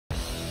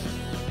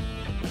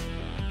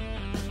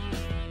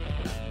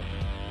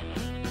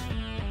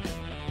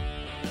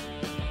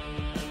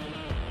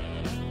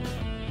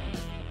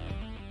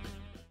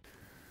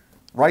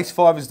Race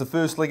 5 is the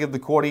first leg of the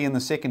quaddie and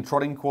the second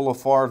trotting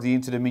qualifier of the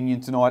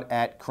Inter-Dominion tonight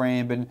at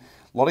Cranbourne.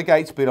 A lot of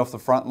gate speed off the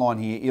front line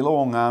here.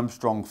 Illawong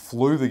Armstrong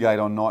flew the gate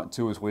on night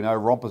 2, as we know.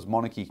 Rompers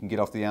Monarchy can get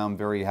off the arm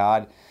very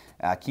hard.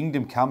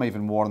 Kingdom Come,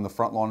 even wide on the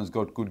front line, has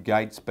got good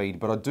gate speed.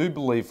 But I do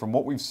believe, from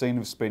what we've seen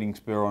of Speeding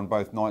Spur on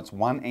both nights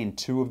 1 and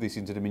 2 of this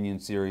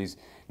Inter-Dominion series,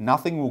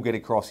 nothing will get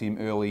across him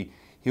early.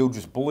 He'll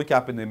just bullock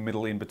up in the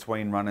middle in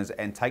between runners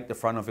and take the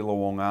front of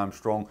Illawong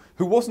Armstrong,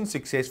 who wasn't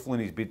successful in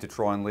his bid to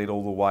try and lead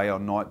all the way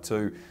on night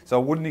 2. So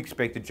I wouldn't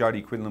expect that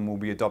Jody Quinlan will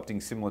be adopting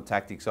similar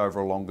tactics over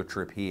a longer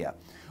trip here.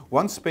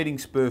 Once Speeding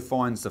Spur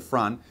finds the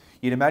front,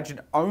 you'd imagine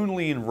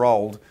only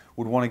Enrolled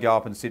would want to go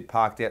up and sit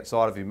parked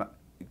outside of him,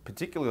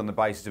 particularly on the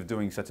basis of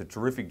doing such a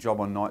terrific job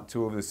on night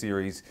 2 of the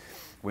series.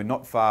 We're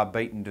not far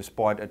beaten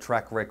despite a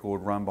track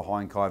record run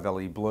behind Kai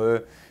Valley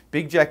Blur.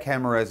 Big Jack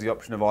Hammer has the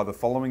option of either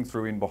following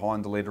through in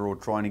behind the leader or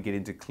trying to get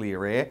into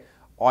clear air.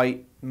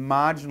 I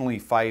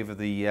marginally favour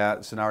the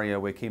scenario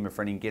where Kima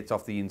Frenning gets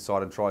off the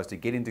inside and tries to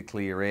get into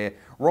clear air.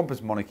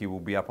 Rompers Monarchy will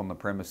be up on the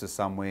premises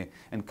somewhere,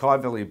 and Kai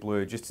Valley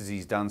Blur, just as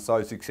he's done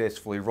so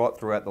successfully right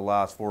throughout the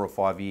last 4 or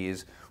 5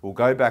 years, will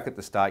go back at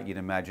the start, you'd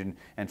imagine,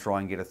 and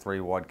try and get a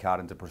 3-wide card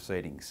into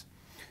proceedings.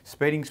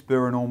 Speeding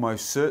Spur, an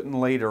almost certain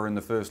leader in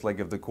the first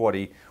leg of the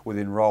quaddie, with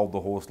Enrolled,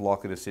 the horse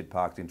likely to sit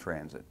parked in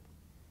transit.